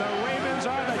 And the Ravens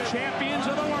are the champions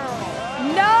of the world.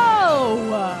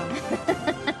 No!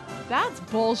 That's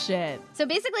bullshit. So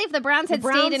basically, if the Browns had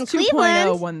stayed in Cleveland...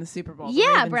 Browns 2.0 won the Super Bowl.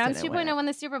 Yeah, Browns 2.0 won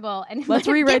the Super Bowl. And let's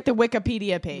rewrite the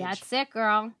Wikipedia page. That's it,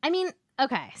 girl. I mean,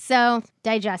 okay, so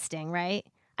digesting, right?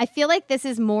 I feel like this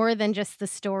is more than just the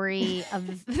story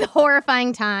of the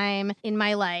horrifying time in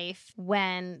my life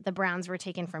when the Browns were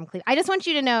taken from Cleveland. I just want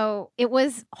you to know it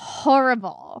was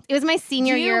horrible. It was my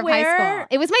senior year of high school.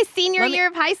 It was my senior year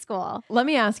of high school. Let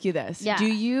me ask you this. Yeah. Do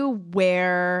you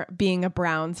wear being a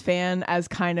Browns fan as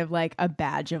kind of like a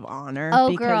badge of honor? Oh,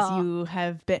 because girl. you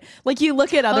have been, like, you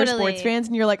look at other sports fans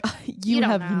and you're like, oh, you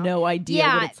have no idea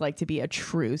what it's like to be a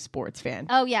true sports fan.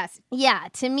 Oh, yes. Yeah.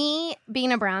 To me,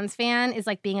 being a Browns fan is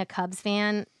like being a Cubs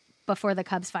fan before the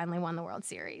Cubs finally won the World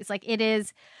Series. Like, it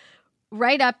is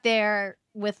right up there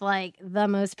with like the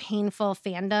most painful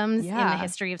fandoms in the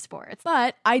history of sports.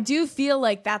 But I do feel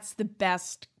like that's the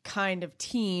best kind of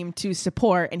team to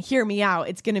support. And hear me out,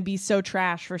 it's going to be so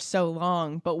trash for so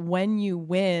long, but when you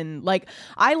win, like,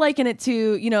 I liken it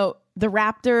to, the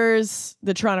Raptors,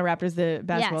 the Toronto Raptors, the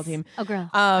basketball team. Oh, girl.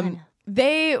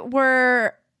 They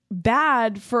were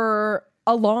bad for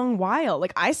a long while.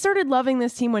 Like, I started loving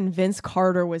this team when Vince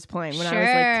Carter was playing, when I was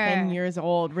like 10 years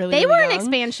old. They were young. An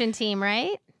expansion team,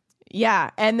 right? Yeah.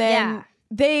 And then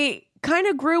they kind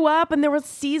of grew up, and there were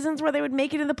seasons where they would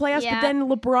make it in the playoffs, but then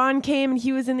LeBron came and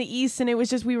he was in the East, and it was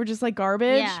just, we were just like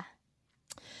garbage. Yeah.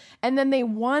 And then they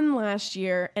won last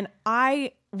year, and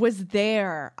I was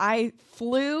there. I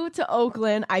flew to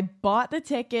Oakland. I bought the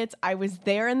tickets. I was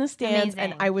there in the stands. Amazing.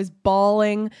 And I was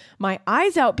bawling my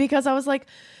eyes out because I was like,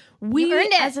 we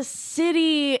as a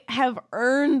city have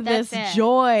earned this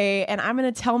joy, and I'm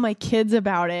going to tell my kids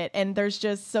about it. And there's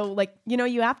just so, like,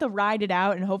 you have to ride it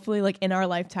out, and hopefully, like, in our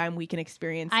lifetime, we can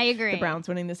experience the Browns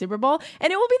winning the Super Bowl,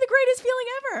 and it will be the greatest feeling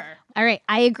ever. All right,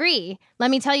 I agree.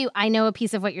 Let me tell you, I know a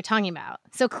piece of what you're talking about.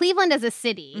 So Cleveland as a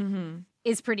city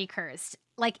is pretty cursed.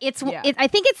 Like, I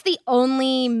think it's the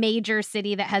only major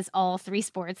city that has all 3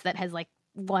 sports that has, like,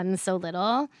 won so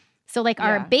little. So, like,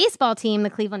 our baseball team, the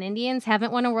Cleveland Indians,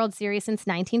 haven't won a World Series since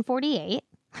 1948.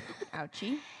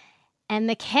 Ouchie. And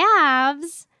the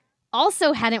Cavs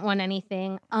also hadn't won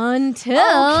anything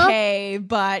until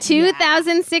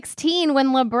 2016 when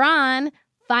LeBron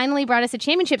finally brought us a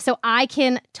championship. So I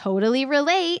can totally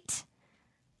relate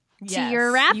to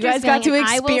your Raptors. You guys got to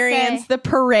experience the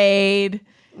parade.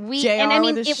 JR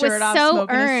with his shirt off, so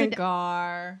smoking earned. a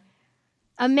cigar.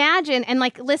 Imagine, and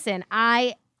like, listen,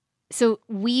 so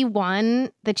we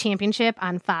won the championship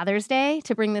on Father's Day,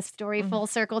 to bring this story full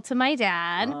circle to my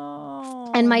dad.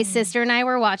 Oh. And my sister and I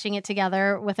were watching it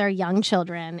together with our young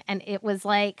children. And it was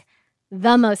like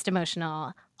the most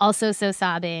emotional. Also so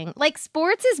sobbing. Like,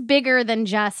 sports is bigger than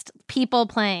just people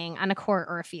playing on a court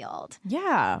or a field.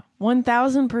 Yeah,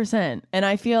 1000%. And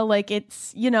I feel like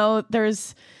it's,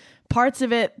 there's parts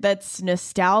of it that's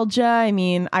nostalgia. I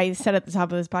mean, I said at the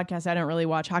top of this podcast, I don't really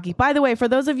watch hockey. By the way, for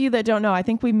those of you that don't know, I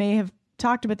think we may have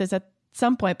talked about this at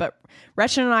some point, but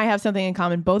Rachna and I have something in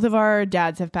common. Both of our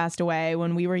dads have passed away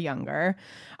when we were younger.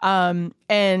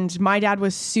 And my dad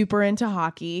was super into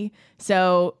hockey.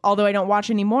 So although I don't watch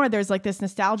anymore, there's like this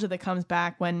nostalgia that comes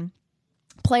back when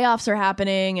playoffs are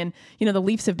happening and, the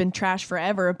Leafs have been trash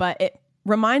forever, but it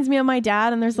reminds me of my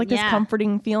dad. And there's like this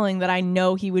comforting feeling that I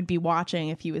know he would be watching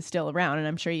if he was still around. And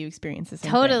I'm sure you experience the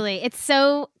same Totally. thing. It's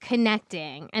so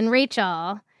connecting. And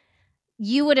Rachel,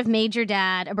 you would have made your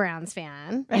dad a Browns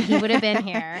fan, and he would have been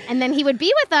here. And then he would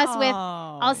be with us with,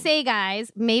 I'll say,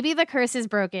 guys, maybe the curse is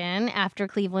broken after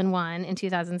Cleveland won in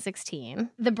 2016.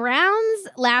 The Browns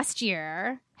last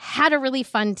year had a really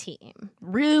fun team.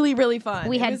 Really, really fun.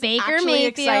 We had Baker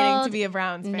Mayfield, exciting to be a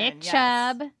Browns fan. Nick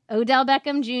Chubb, Odell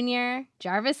Beckham Jr.,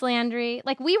 Jarvis Landry.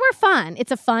 Like, we were fun.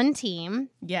 It's a fun team.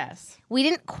 Yes. We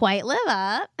didn't quite live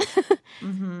up.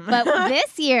 But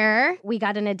this year, we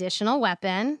got an additional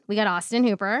weapon. We got Austin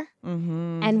Hooper.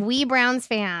 And we Browns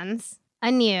fans,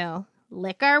 anew,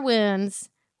 lick our wounds.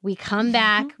 We come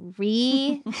back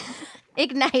reignited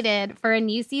for a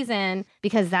new season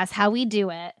because that's how we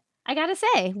do it. I gotta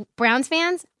say, Browns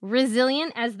fans,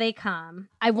 resilient as they come.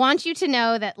 I want you to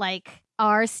know that, like,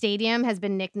 our stadium has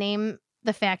been nicknamed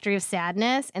the Factory of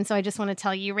Sadness. And so I just want to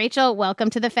tell you, Rachel, welcome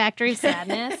to the Factory of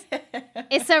Sadness.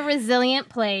 It's a resilient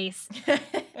place.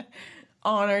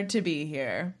 Honored to be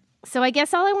here. So I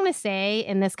guess all I want to say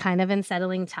in this kind of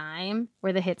unsettling time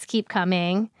where the hits keep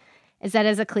coming is that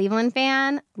as a Cleveland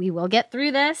fan, we will get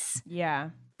through this.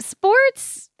 Yeah.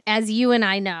 Sports, as you and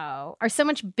I know, are so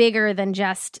much bigger than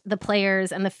just the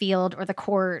players and the field or the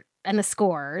court and the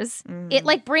scores. It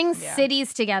like brings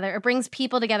cities together. It brings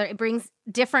people together. It brings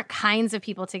different kinds of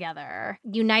people together,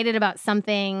 united about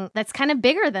something that's kind of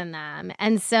bigger than them.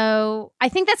 And so I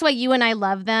think that's why you and I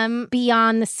love them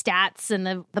beyond the stats and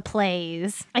the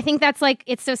plays. I think that's like,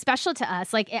 it's so special to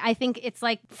us. Like, I think it's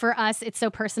like, for us, it's so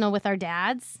personal with our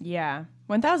dads. Yeah.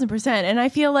 1000%. And I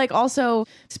feel like also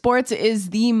sports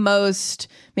is the most,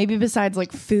 maybe besides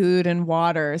like food and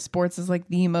water, sports is like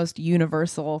the most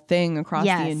universal thing across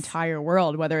the entire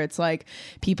world, whether it's like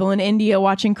people in India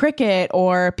watching cricket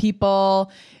or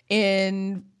people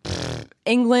in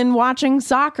England watching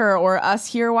soccer or us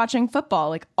here watching football.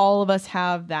 Like, all of us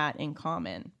have that in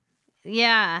common.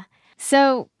 Yeah.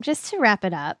 So just to wrap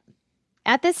it up,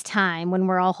 at this time when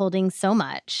we're all holding so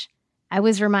much, I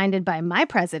was reminded by my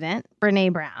president,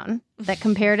 Brene Brown, that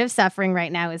comparative suffering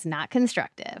right now is not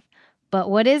constructive. But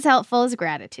what is helpful is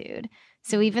gratitude.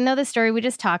 So even though the story we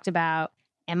just talked about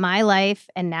and my life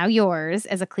and now yours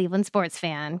as a Cleveland sports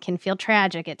fan can feel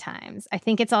tragic at times, I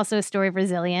think it's also a story of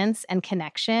resilience and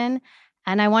connection.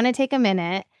 And I want to take a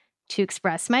minute to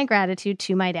express my gratitude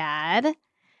to my dad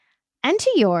and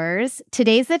to yours.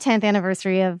 Today's the 10th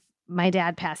anniversary of my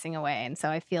dad passing away. And so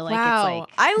I feel like it's like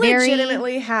I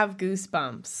legitimately have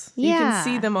goosebumps. Yeah. You can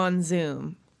see them on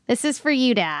Zoom. This is for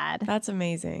you, Dad. That's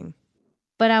amazing.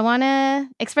 But I want to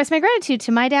express my gratitude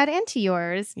to my dad and to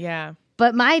yours. Yeah.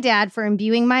 But my dad for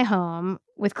imbuing my home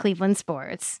with Cleveland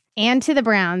sports, and to the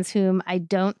Browns, whom I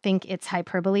don't think it's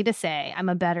hyperbole to say I'm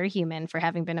a better human for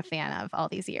having been a fan of all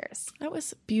these years. That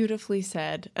was beautifully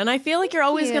said. And I feel like you're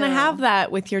always going to have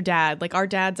that with your dad. Like, our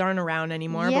dads aren't around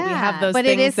anymore, but we have those things. But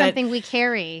it is something we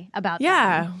carry about them.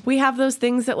 Yeah, we have those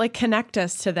things that like connect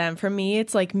us to them. For me,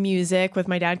 it's like music with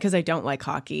my dad because I don't like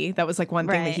hockey. That was like one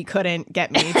thing that he couldn't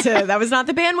get me to. That was not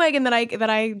the bandwagon that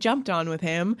I jumped on with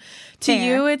him. To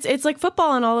you, it's like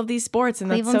football and all of these sports,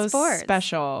 and Cleveland that's so sports.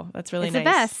 Special. That's really It's nice. the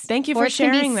best. Thank you Sports for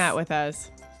sharing that with us.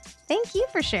 Thank you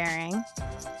for sharing.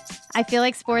 I feel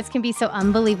like sports can be so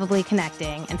unbelievably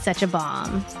connecting and such a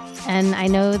balm. And I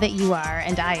know that you are,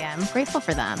 and I am, grateful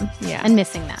for them. Yeah. And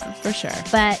missing them. For sure.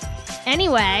 But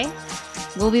anyway,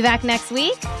 we'll be back next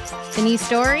week. The new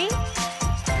story.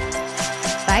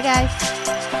 Bye, guys.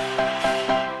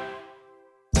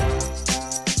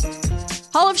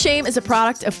 Hall of Shame is a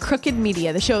product of Crooked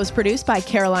Media. The show is produced by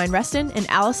Caroline Reston and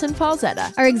Allison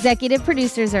Falzetta. Our executive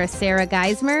producers are Sarah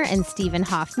Geismer and Stephen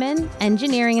Hoffman.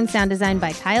 Engineering and sound design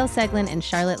by Kyle Seglin and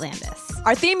Charlotte Landis.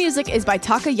 Our theme music is by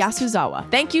Taka Yasuzawa.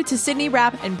 Thank you to Sydney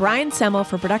Rapp and Brian Semmel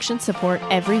for production support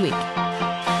every week.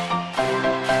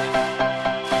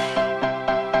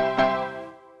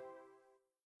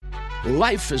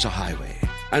 Life is a highway,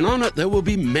 and on it there will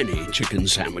be many chicken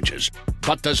sandwiches.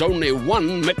 But there's only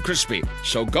one McCrispy.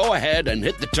 So go ahead and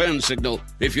hit the turn signal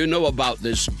if you know about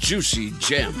this juicy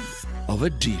gem of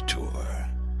a detour.